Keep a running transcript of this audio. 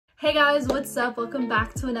Hey guys, what's up? Welcome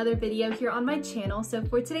back to another video here on my channel. So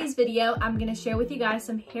for today's video, I'm going to share with you guys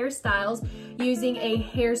some hairstyles using a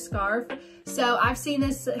hair scarf. So I've seen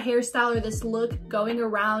this hairstyle or this look going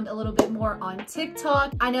around a little bit more on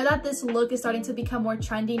TikTok. I know that this look is starting to become more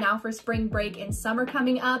trendy now for spring break and summer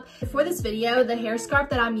coming up. For this video, the hair scarf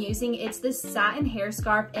that I'm using, it's this satin hair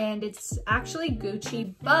scarf and it's actually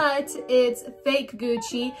Gucci, but it's fake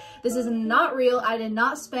Gucci. This is not real. I did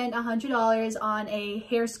not spend $100 on a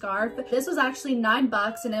hair scarf. This was actually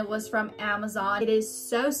 $9 and it was from Amazon. It is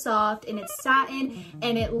so soft and it's satin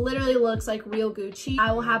and it literally looks like real Gucci.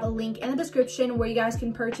 I will have a link in the description where you guys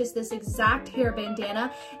can purchase this exact hair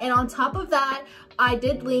bandana, and on top of that I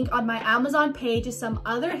did link on my Amazon page some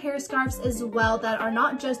other hair scarves as well that are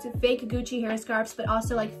not just fake Gucci hair scarves but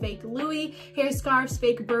also like fake Louis hair scarves,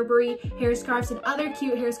 fake Burberry hair scarves, and other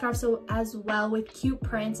cute hair scarves as well with cute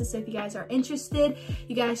prints. So if you guys are interested,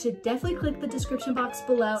 you guys should definitely click the description box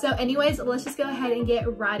below. So anyways, let's just go ahead and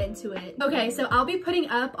get right into it. Okay, so I'll be putting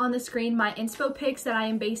up on the screen my inspo pics that I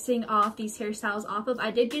am basing off these hairstyles off of. I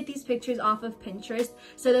did get these pictures off of Pinterest.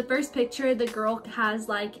 So the first picture, the girl has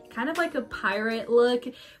like kind of like a pirate look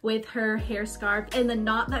with her hair scarf, and the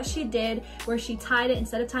knot that she did where she tied it,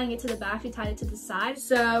 instead of tying it to the back, she tied it to the side.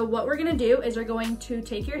 So what we're gonna do is we're going to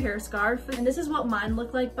take your hair scarf, and this is what mine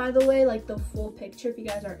looked like, by the way, like the full picture if you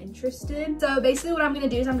guys are interested. So basically what I'm gonna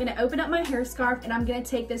do is I'm gonna open up my hair scarf and I'm gonna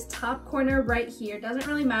take this top corner right here, doesn't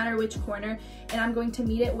really matter which corner, and I'm going to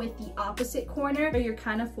meet it with the opposite corner where you're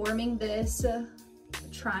kind of forming this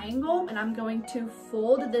triangle, and I'm going to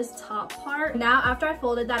fold this top part. Now after I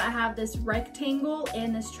folded that, I have this rectangle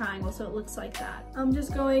and this triangle, so it looks like that. I'm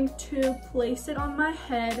just going to place it on my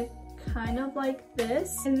head kind of like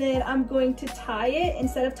this, and then I'm going to tie it.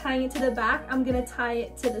 Instead of tying it to the back, I'm gonna tie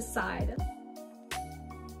it to the side.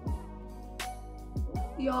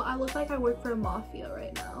 Y'all, I look like I work for a mafia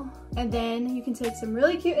right now. And then you can take some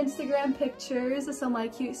really cute Instagram pictures, some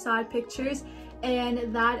like cute side pictures,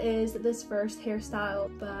 and that is this first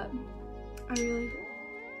hairstyle. But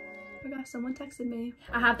I got someone texted me.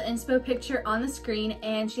 I have the inspo picture on the screen,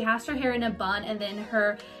 and she has her hair in a bun, and then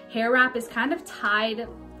her hair wrap is kind of tied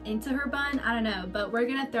into her bun. I don't know, but we're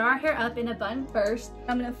gonna throw our hair up in a bun first.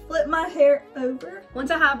 I'm gonna flip my hair over.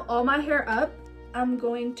 Once I have all my hair up, I'm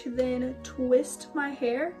going to then twist my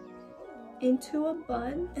hair into a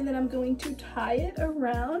bun, and then I'm going to tie it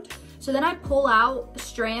around. So then I pull out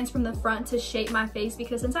strands from the front to shape my face,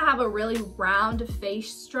 because since I have a really round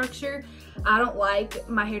face structure, I don't like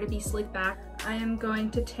my hair to be slicked back. I am going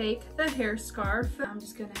to take the hair scarf. I'm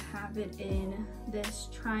just gonna have it in this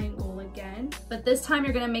triangle again, but this time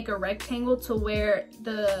you're gonna make a rectangle to where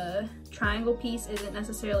the triangle piece isn't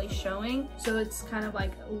necessarily showing, so it's kind of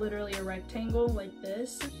like literally a rectangle like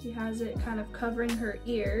this. She has it kind of covering her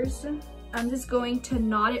ears. I'm just going to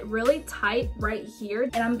knot it really tight right here,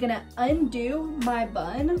 and I'm gonna undo my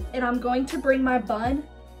bun, and I'm going to bring my bun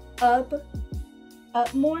up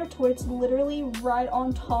more towards literally right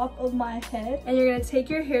on top of my head. And you're gonna take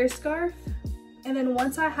your hair scarf, and then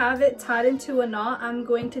once I have it tied into a knot, I'm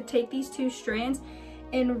going to take these two strands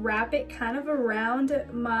and wrap it kind of around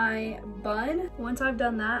my bun. Once I've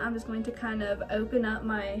done that, I'm just going to kind of open up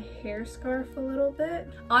my hair scarf a little bit.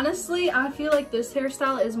 Honestly, I feel like this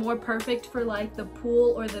hairstyle is more perfect for like the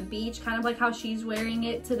pool or the beach, kind of like how she's wearing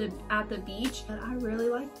it at the beach. But I really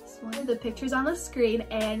like this one. The picture's on the screen,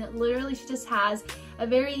 and literally she just has a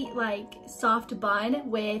very like soft bun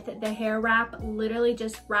with the hair wrap literally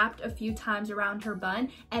just wrapped a few times around her bun,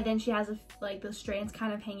 and then she has like the strands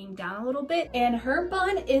kind of hanging down a little bit, and her bun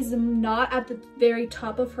is not at the very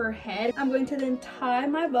top of her head. I'm going to then tie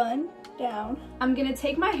my bun down. I'm gonna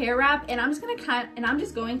take my hair wrap, and I'm just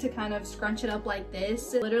going to kind of scrunch it up like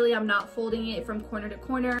this. Literally, I'm not folding it from corner to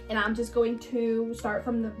corner, and I'm just going to start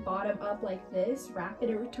from the bottom up like this, wrap it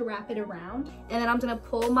around, and then I'm gonna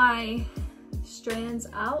pull my strands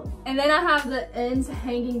out, and then I have the ends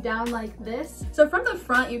hanging down like this. So from the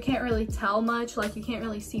front you can't really tell much, like you can't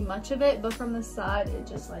really see much of it, but from the side it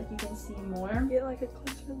just like you can see more. Get like a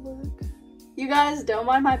closer look. You guys don't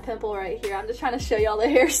mind my pimple right here, I'm just trying to show y'all the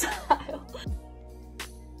hairstyle.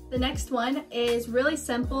 The next one is really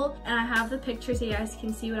simple, and I have the picture so you guys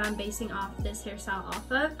can see what I'm basing off this hairstyle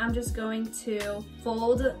off of. I'm just going to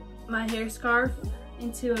fold my hair scarf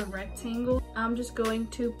into a rectangle. I'm just going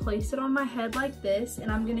to place it on my head like this,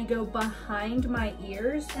 and I'm gonna go behind my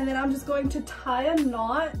ears, and then I'm just going to tie a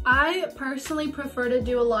knot. I personally prefer to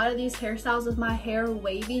do a lot of these hairstyles with my hair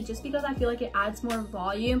wavy just because I feel like it adds more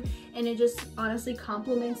volume and it just honestly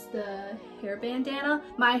complements the hair bandana.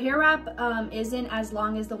 My hair wrap isn't as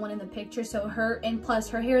long as the one in the picture, so plus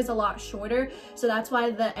her hair is a lot shorter, so that's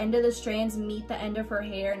why the end of the strands meet the end of her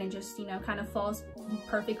hair and it just, you know, kind of falls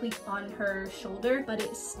perfectly on her shoulder, but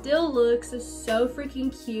it still looks so freaking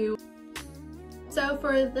cute. So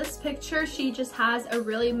for this picture, she just has a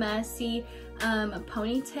really messy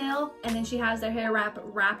ponytail, and then she has their hair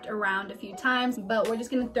wrapped around a few times, but we're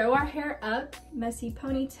just gonna throw our hair up, messy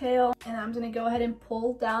ponytail, and I'm gonna go ahead and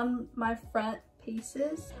pull down my front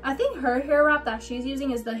pieces. I think her hair wrap that she's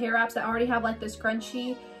using is the hair wraps that already have like this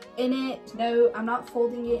scrunchie in it. No, I'm not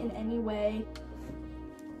folding it in any way.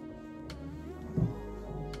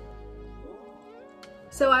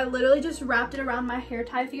 So I literally just wrapped it around my hair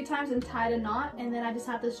tie a few times and tied a knot, and then I just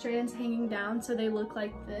have the strands hanging down so they look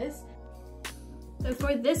like this. So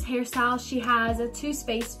for this hairstyle, she has two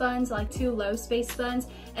space buns, like two low space buns,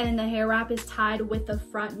 and the hair wrap is tied with the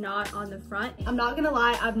front knot on the front. I'm not gonna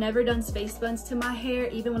lie, I've never done space buns to my hair,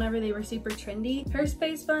 even whenever they were super trendy. Her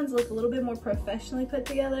space buns look a little bit more professionally put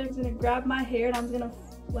together. I'm gonna grab my hair and I'm gonna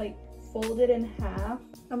like fold it in half.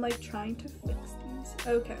 I'm like trying to fix these.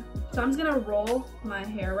 Okay, so I'm just gonna roll my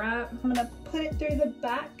hair wrap. I'm gonna put it through the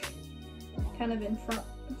back, kind of in front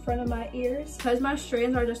of my ears. Because my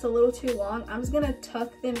strands are just a little too long, I'm just gonna tuck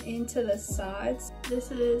them into the sides. This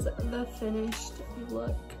is the finished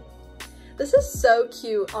look. This is so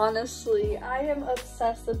cute, honestly. I am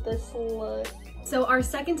obsessed with this look. So our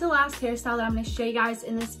second to last hairstyle that I'm going to show you guys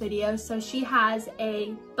in this video, so she has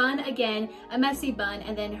a bun again, a messy bun,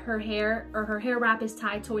 and then her hair wrap is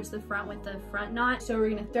tied towards the front with the front knot. So we're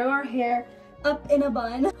going to throw our hair up in a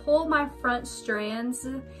bun, pull my front strands,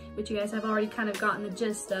 which you guys have already kind of gotten the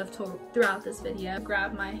gist of throughout this video.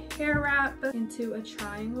 Grab my hair wrap into a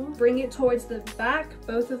triangle, bring it towards the back.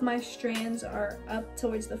 Both of my strands are up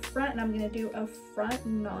towards the front, and I'm gonna do a front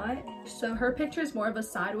knot. So her picture is more of a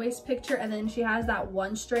sideways picture, and then she has that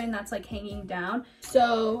one strand that's like hanging down.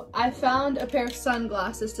 So I found a pair of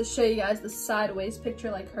sunglasses to show you guys the sideways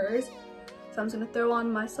picture like hers. So I'm just gonna throw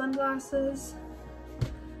on my sunglasses,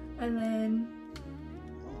 and then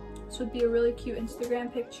this would be a really cute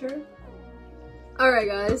Instagram picture. Alright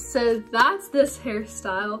guys, so that's this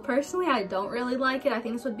hairstyle. Personally, I don't really like it. I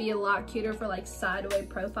think this would be a lot cuter for like sideways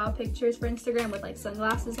profile pictures for Instagram with like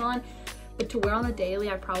sunglasses on. But to wear on the daily,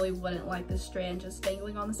 I probably wouldn't like this strand just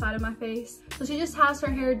dangling on the side of my face. So she just has her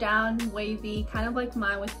hair down, wavy, kind of like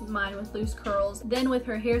mine with loose curls. Then with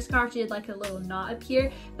her hair scarf, she did like a little knot up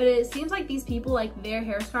here. But it seems like these people, like their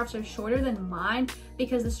hair scarves are shorter than mine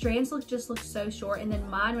because the strands just look so short. And then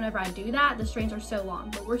mine, whenever I do that, the strands are so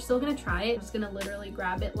long. But we're still gonna try it. I'm just gonna literally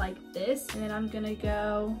grab it like this. And then I'm gonna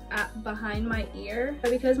go behind my ear. But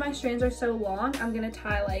because my strands are so long, I'm gonna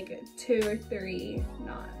tie like 2 or 3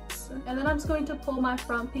 knots. And then I'm just going to pull my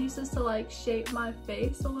front pieces to like shape my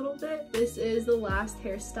face a little bit. This is the last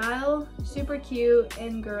hairstyle. Super cute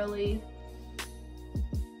and girly.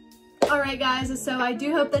 Alright guys, so I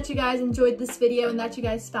do hope that you guys enjoyed this video and that you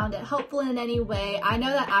guys found it helpful in any way. I know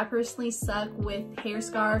that I personally suck with hair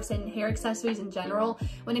scarves and hair accessories in general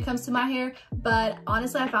when it comes to my hair, but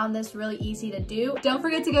honestly I found this really easy to do. Don't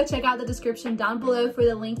forget to go check out the description down below for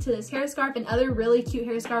the link to this hair scarf and other really cute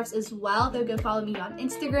hair scarves as well. So go follow me on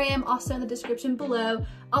Instagram, also in the description below.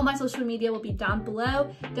 All my social media will be down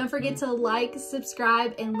below. Don't forget to like,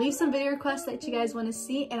 subscribe, and leave some video requests that you guys want to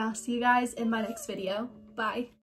see, and I'll see you guys in my next video. Bye.